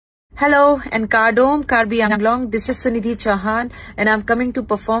Hello and Karbi Anglong. This is Sunidhi chouhan and I'm coming to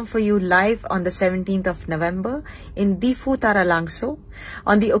perform for you live on the 17th of November in Difu Taralangso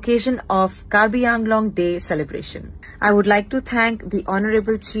on the occasion of Karbi Anglong Day celebration. I would like to thank the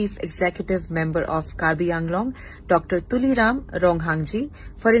Honorable Chief Executive Member of Karbi Anglong, Dr. Tuliram Ronghangji,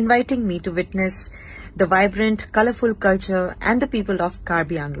 for inviting me to witness the vibrant, colorful culture and the people of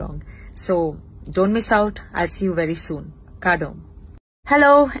Karbi Anglong. So don't miss out. I'll see you very soon. Kardom.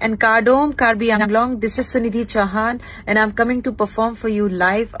 Hello and Karbi Anglong. This is Sunidhi chouhan and I'm coming to perform for you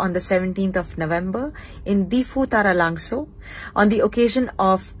live on the 17th of November in Difu Taralangso on the occasion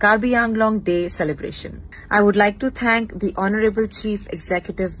of Karbi Anglong Day celebration. I would like to thank the Honorable Chief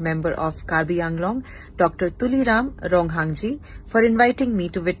Executive Member of Karbi Anglong, Dr. Tuliram Ronghangji, for inviting me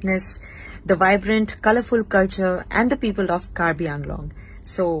to witness the vibrant, colorful culture and the people of Karbi Anglong.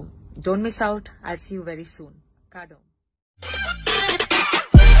 So don't miss out. I'll see you very soon. Kardom.